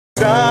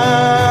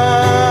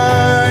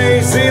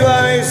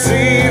Zilais,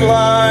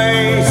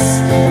 zilais,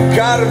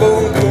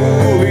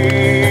 karbunkuli.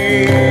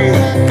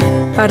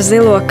 Ar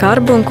Zilo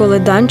karbunkuli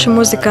Danču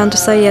muzikantu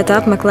Saietā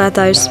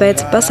apmeklētājus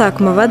sveica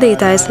pasākuma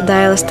vadītājs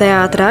Dailes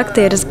teātra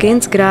aktieris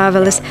Gints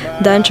Grāvelis.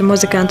 Danču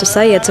muzikantu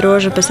Saiets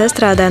Rožupes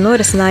estrādē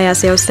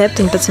norisinājās jau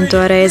 17.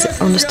 reizi,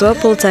 un uz to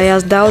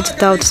pulcējās daudzi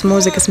tautas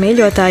mūzikas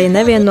mīļotāji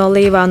nevien no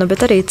Līvānu,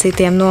 bet arī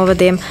citiem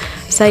novadiem.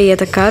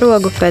 Saieta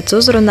karogu pēc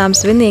uzrunām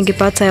svinīgi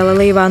pacēla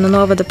Līvānu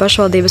novada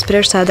pašvaldības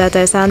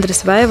priekšsēdētājs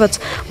Andris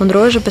Vaivods un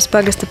Rožupes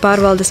pagasta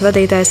pārvaldes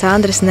vadītājs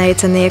Andris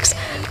Neicenieks.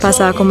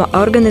 Pasākuma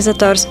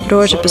organizators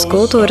Rožupes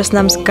kultūras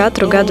nams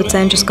katru gadu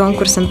cenšas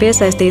konkursam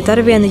piesaistīt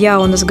arvien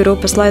jaunas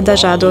grupas, lai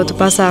dažādotu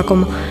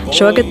pasākumu.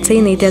 Šogad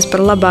cīnīties par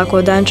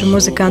labāko danču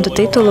muzikantu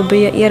titulu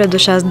bija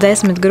ieradušās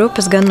 10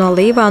 grupas gan no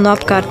Līvānu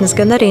apkārtnes,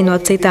 gan arī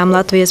no citām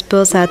Latvijas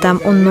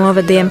pilsētām un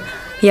novadiem.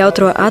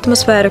 Jautro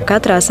atmosfēru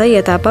katrā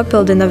Saietā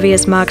papildina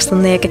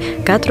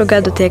viesmākslinieki. Katru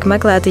gadu tiek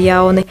meklēti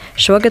jauni.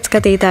 Šogad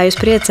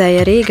skatītājus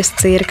priecēja Rīgas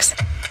Cirks.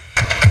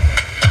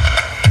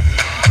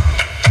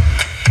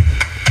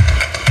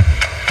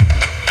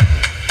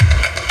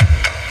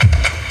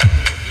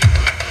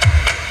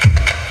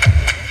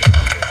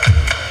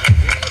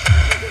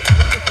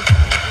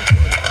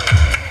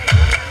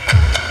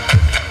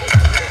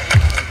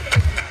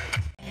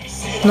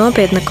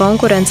 Nopietna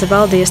konkurence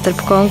valdīja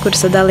starp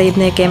konkursa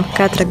dalībniekiem.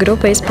 Katra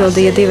grupa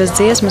izpildīja 2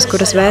 dziesmas,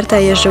 kuras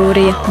vērtēja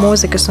žūrija.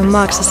 Mūzikas un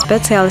mākslas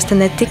speciālisti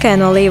ne tikai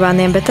no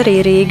Līvāniem, bet arī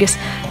Rīgas.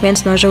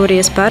 Viens no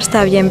žūrijas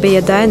pārstāvjiem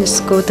bija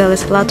Dailes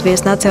skūtelis,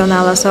 Latvijas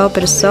Nacionālās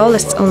operas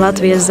solists un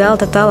Latvijas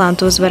zelta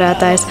talantu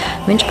uzvarētājs.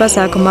 Viņš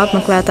pasākuma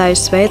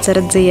apmeklētājus sveica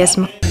ar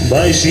dziesmu.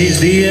 Vai šīs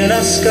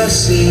dienas,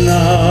 kas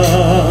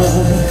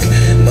nāk,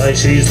 vai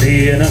šīs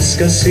dienas,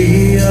 kas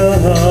iet,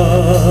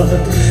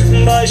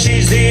 vai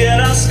šīs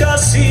dienas,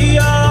 kas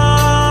iet,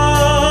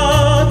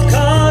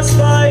 kā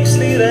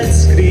zvaigzni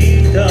redz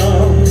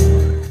krītam.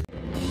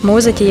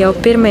 Mūziķi jau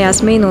pirmajās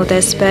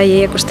minūtēs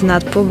spēja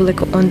iekustināt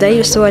publiku, un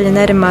deju soļi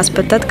nerimās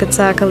pat tad, kad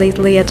sāka līt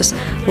lietus.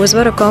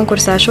 Uzvaru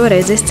konkursā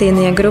šoreiz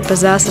izcīnīja grupa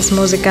Zasas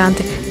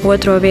muzikanti.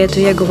 2.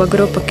 vietu ieguva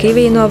grupa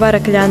Kivī no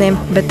Varakļāniem,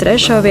 bet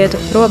 3. vietu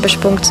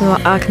robežpunkts no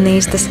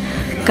Aknīstas.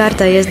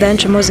 Kārtējies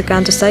Danču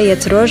muzikantu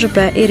Saiets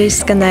Rožupē ir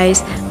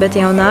izskanējis, bet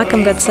jau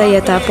nākamgad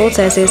Saietā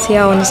pulcēsies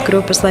jaunas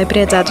grupas, lai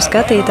priecētu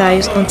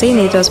skatītājus un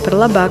cīnītos par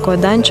labāko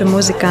Danču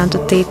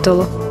muzikantu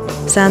titulu.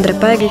 Sandra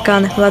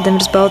Paigļikāne,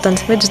 Vladimirs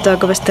Boltans,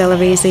 Vidusdaugavas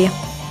televīzija.